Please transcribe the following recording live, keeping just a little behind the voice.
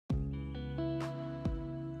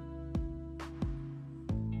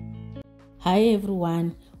Hi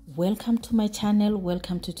everyone, welcome to my channel,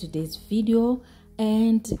 welcome to today's video.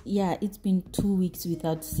 And yeah, it's been 2 weeks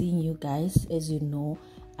without seeing you guys. As you know,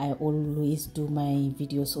 I always do my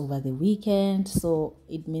videos over the weekend, so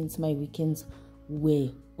it means my weekends were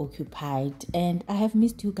occupied and I have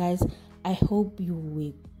missed you guys. I hope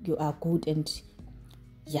you are good and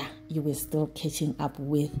yeah, you were still catching up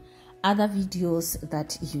with other videos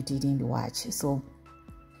that you didn't watch. So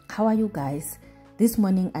how are you guys? This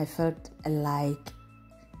morning I felt like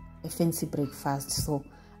a fancy breakfast, so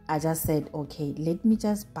I just said, okay, let me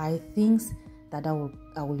just buy things that I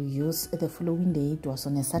will use the following day. It was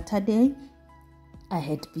on a Saturday. I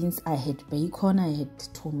had beans, I had bacon, I had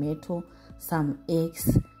tomato, some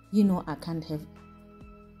eggs. You know, I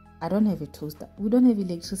don't have a toaster. We don't have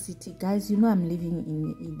electricity, guys. You know, I'm living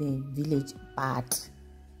in the village, but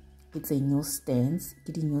it's a new stance,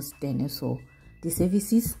 so the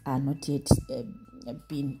services are not yet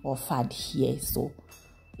being offered here. So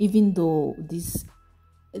even though this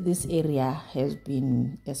area has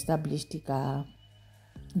been established,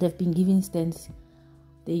 they've been giving stands.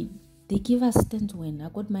 They give us stands when I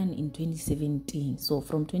got mine in 2017. So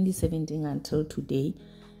from 2017 until today,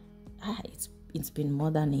 it's been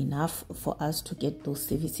more than enough for us to get those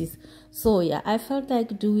services. So yeah, I felt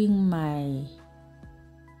like doing my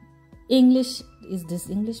English. Is this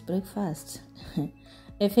English breakfast?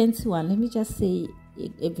 A fancy one. Let me just say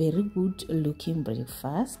a very good looking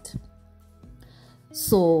breakfast.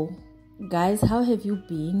 So guys, how have you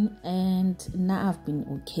been? And now I've been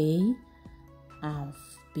okay. I've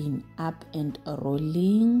been up and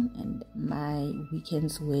rolling and my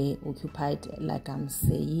weekends were occupied, like I'm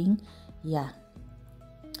saying. Yeah.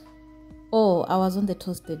 Oh, I was on the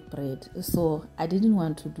toasted bread, so I didn't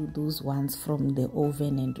want to do those ones from the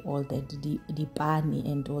oven and all that, the pan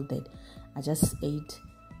and all that. I just ate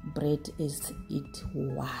bread as it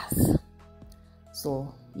was.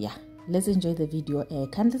 So yeah, let's enjoy the video.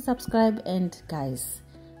 Kindly subscribe and guys,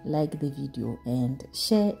 like the video and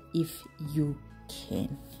share if you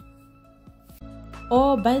can.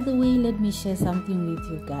 Oh, by the way, let me share something with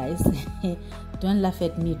you guys. Don't laugh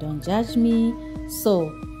at me, don't judge me. So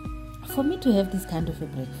for me to have this kind of a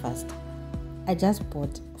breakfast, I just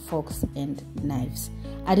bought forks and knives.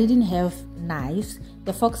 I didn't have knives.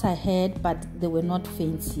 The forks I had, but they were not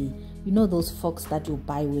fancy. You know those forks that you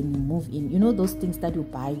buy when you move in. You know those things that you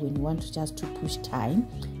buy when you want just to push time.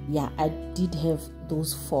 Yeah, I did have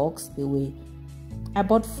those forks. I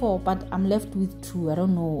bought 4, but I'm left with 2. I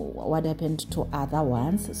don't know what happened to other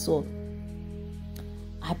ones. So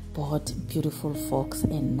I bought beautiful forks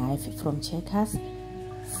and knife from Checkers.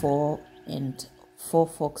 4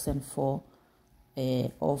 forks and 4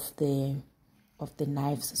 of the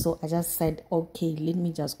knives. So I just said, okay, let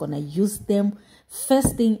me just gonna use them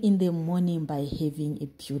first thing in the morning by having a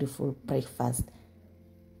beautiful breakfast.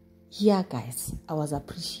 Yeah guys, I was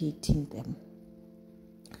appreciating them.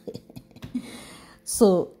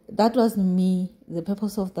 So that was me. The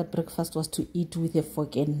purpose of that breakfast was to eat with a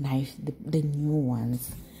fork and knife, the new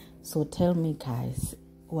ones. So tell me guys,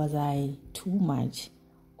 was I too much?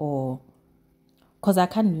 Or because I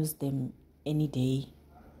can't use them any day,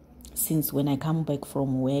 since when I come back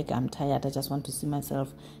from work I'm tired, I just want to see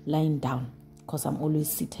myself lying down because I'm always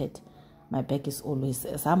seated. My back is always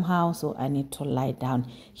somehow, so I need to lie down.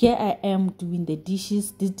 Here I am doing the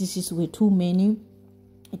dishes. These dishes were too many.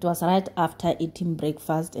 It was right after eating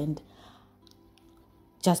breakfast and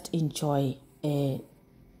just enjoy doing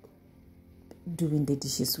the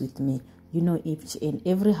dishes with me. You know, each and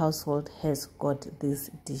every household has got these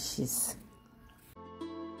dishes.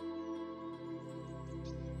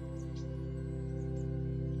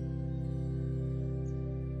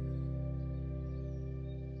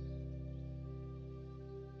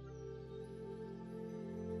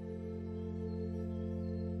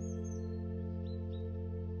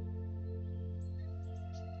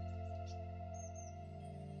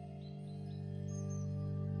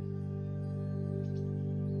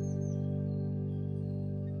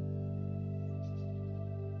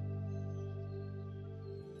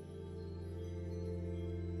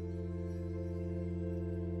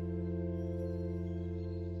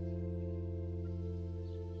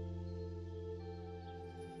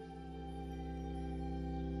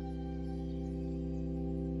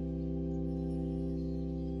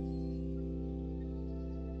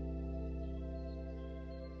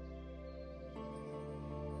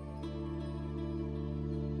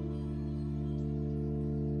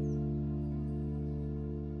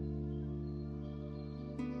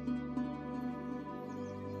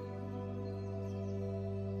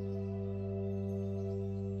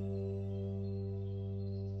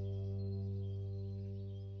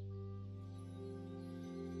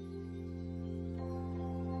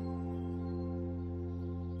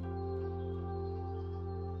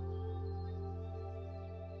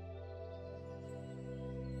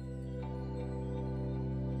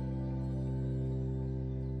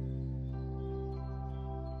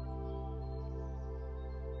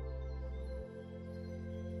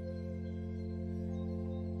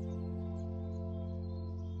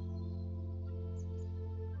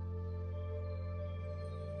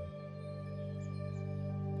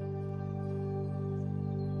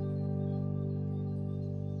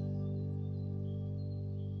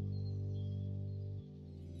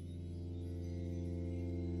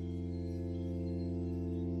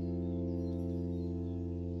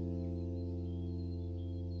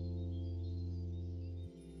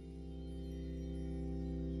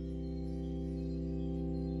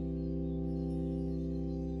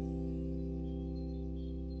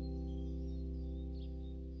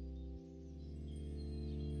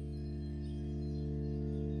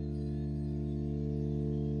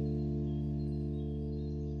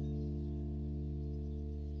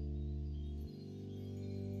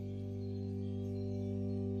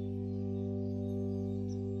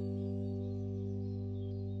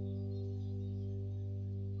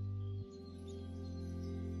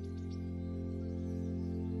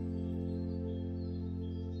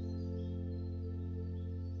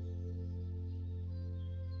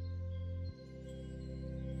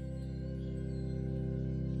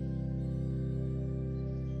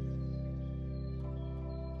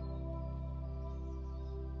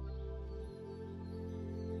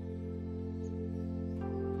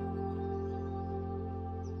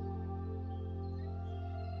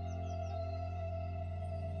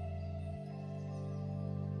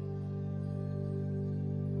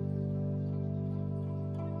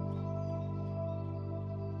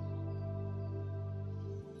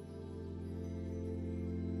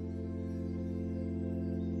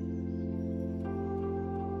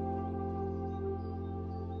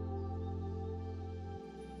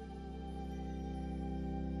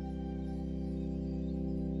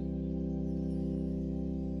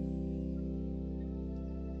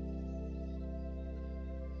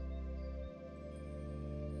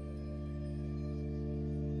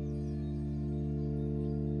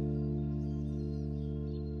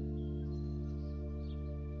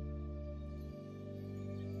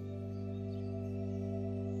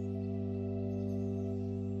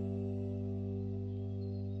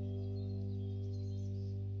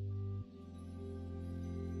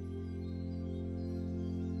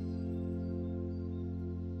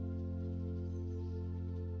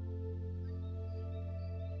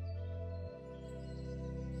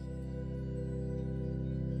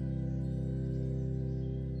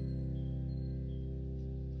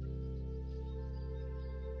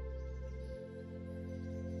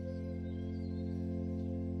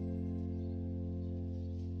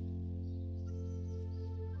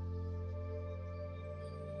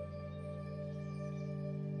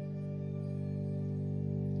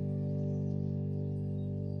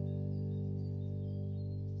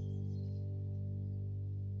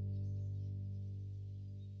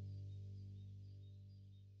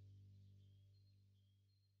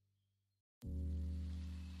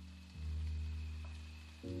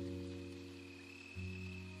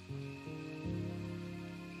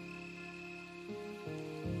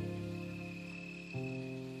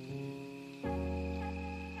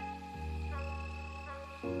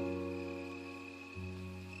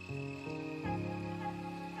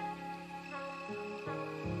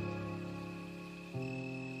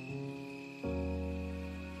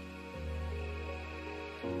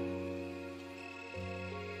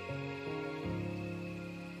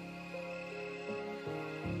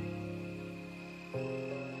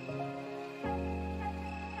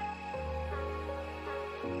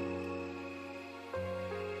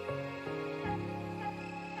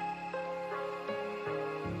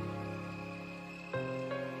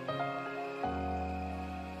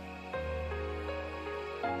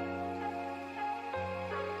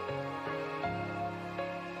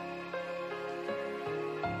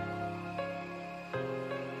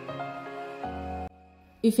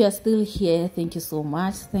 If you're still here, thank you so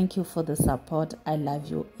much. Thank you for the support. I love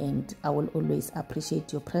you and I will always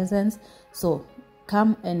appreciate your presence. So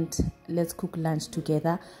come and let's cook lunch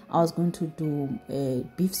together. I was going to do a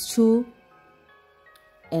beef stew,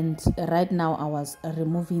 and right now I was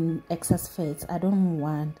removing excess fats. I don't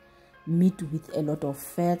want meat with a lot of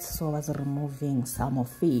fat, so I was removing some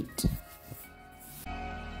of it.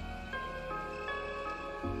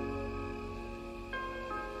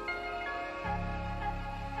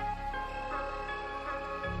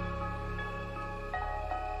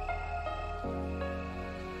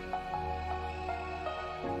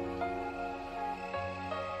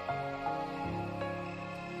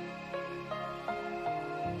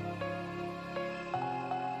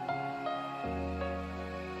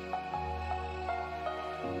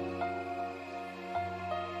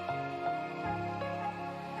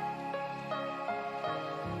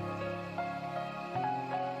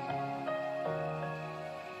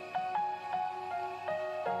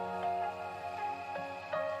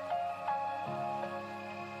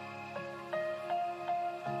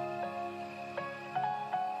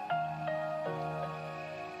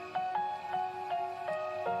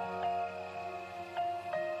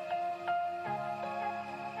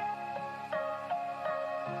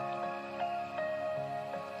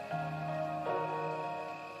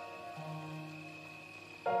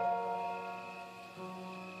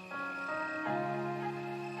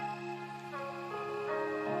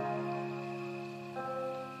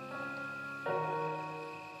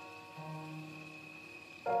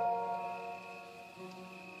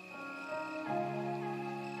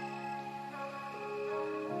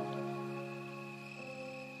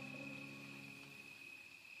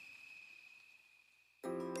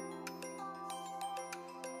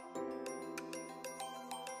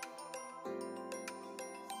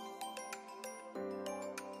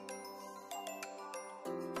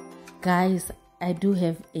 Guys, I do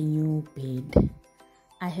have a new bed.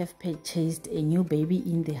 I have purchased a new baby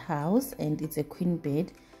in the house, and it's a queen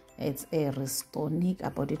bed. It's a Restonic. I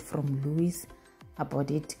bought it from Louis. I bought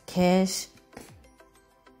it cash.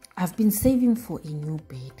 I've been saving for a new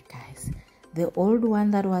bed, guys. The old one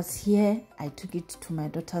that was here, I took it to my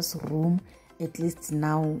daughter's room. At least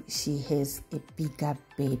now she has a bigger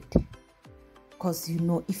bed. Because you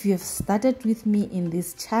know, if you have started with me in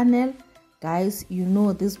this channel, guys, you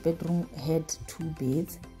know this bedroom had 2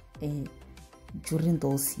 beds. During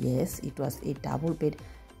those years, it was a double bed,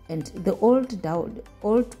 and the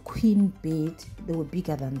old queen bed, they were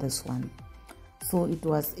bigger than this one. So it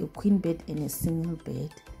was a queen bed and a single bed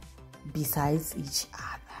besides each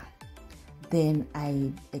other. Then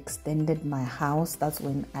I extended my house. That's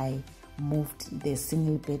when I moved the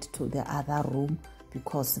single bed to the other room,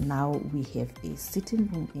 because now we have a sitting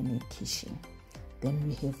room and a kitchen. Then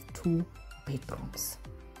we have 2 bedrooms.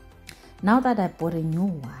 Now that I bought a new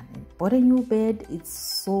one, bought a new bed, it's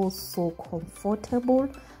so comfortable.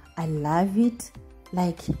 I love it.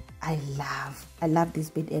 Like, I love this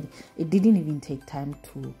bed, and it didn't even take time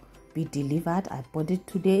to be delivered. I bought it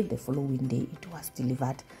today. The following day it was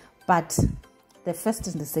delivered, but the first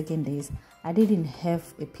and the second days I didn't have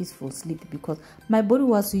a peaceful sleep, because my body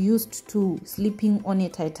was used to sleeping on a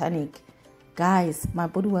Titanic. Guys, my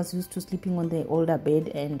body was used to sleeping on the older bed,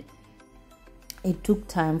 and it took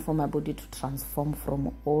time for my body to transform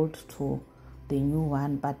from old to the new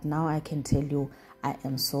one. But now I can tell you, I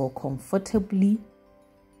am so comfortably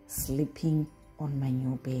sleeping on my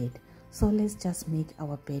new bed. So let's just make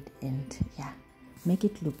our bed and yeah, make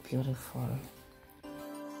it look beautiful.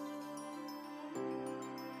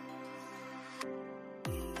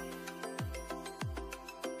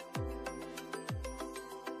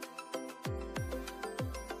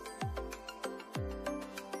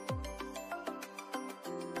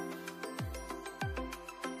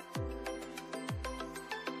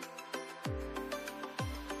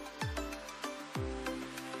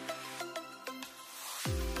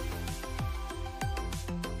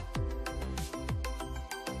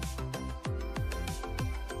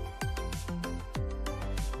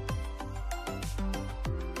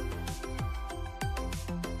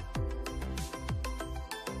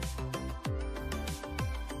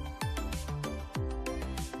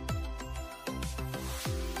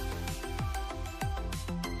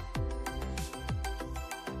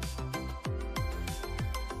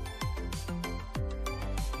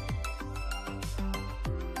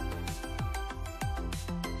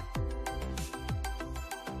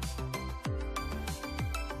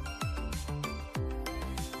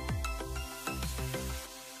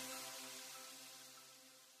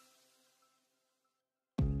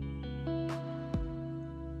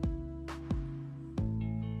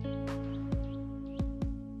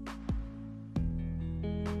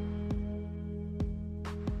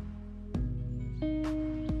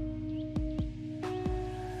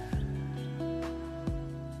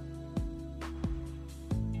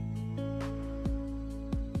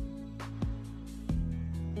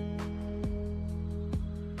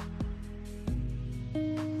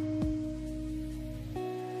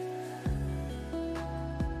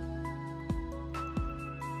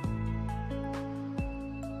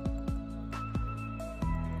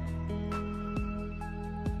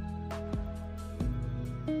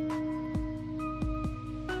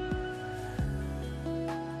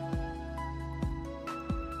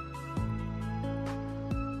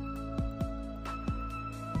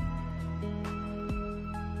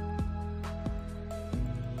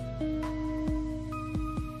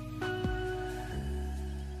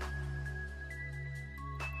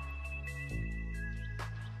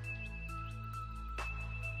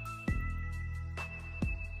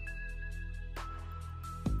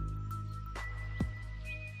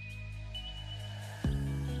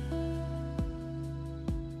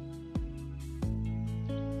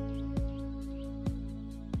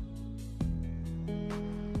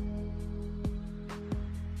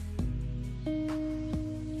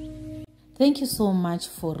 Thank you so much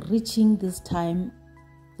for reaching this time.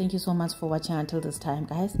 Thank you so much for watching until this time,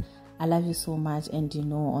 guys. I love you so much. And you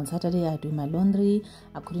know, on Saturday I do my laundry.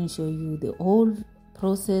 I couldn't show you the whole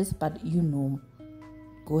process, but you know,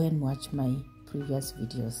 go and watch my previous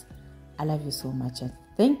videos. I love you so much.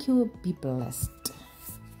 Thank you. Be blessed.